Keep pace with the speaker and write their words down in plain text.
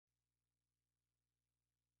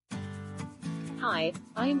Hi,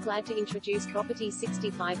 I am glad to introduce property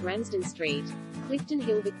 65 Ramsden Street, Clifton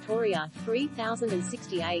Hill, Victoria,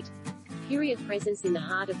 3068. Period presence in the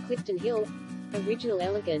heart of Clifton Hill. Original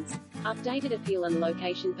elegance, updated appeal and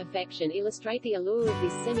location perfection illustrate the allure of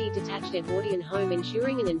this semi-detached Edwardian home,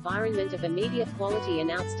 ensuring an environment of immediate quality and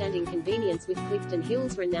outstanding convenience with Clifton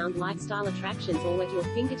Hill's renowned lifestyle attractions all at your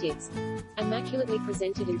fingertips. Immaculately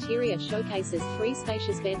presented interior showcases 3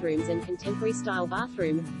 spacious bedrooms and contemporary-style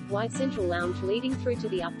bathroom, wide central lounge leading through to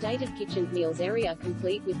the updated kitchen, meals area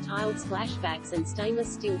complete with tiled splashbacks and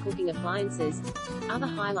stainless steel cooking appliances. Other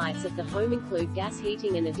highlights of the home include gas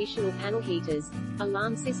heating and additional panel heaters,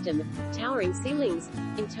 alarm system, towering ceilings,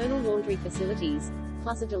 internal laundry facilities,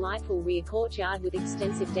 plus a delightful rear courtyard with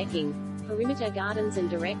extensive decking, perimeter gardens and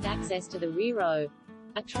direct access to the rear row.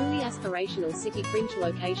 A truly aspirational city fringe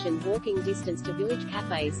location, walking distance to village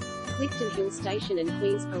cafes, Clifton Hill Station and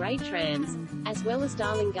Queen's Parade trams, as well as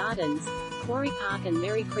Darling Gardens, Quarry Park and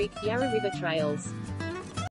Merry Creek Yarra River trails.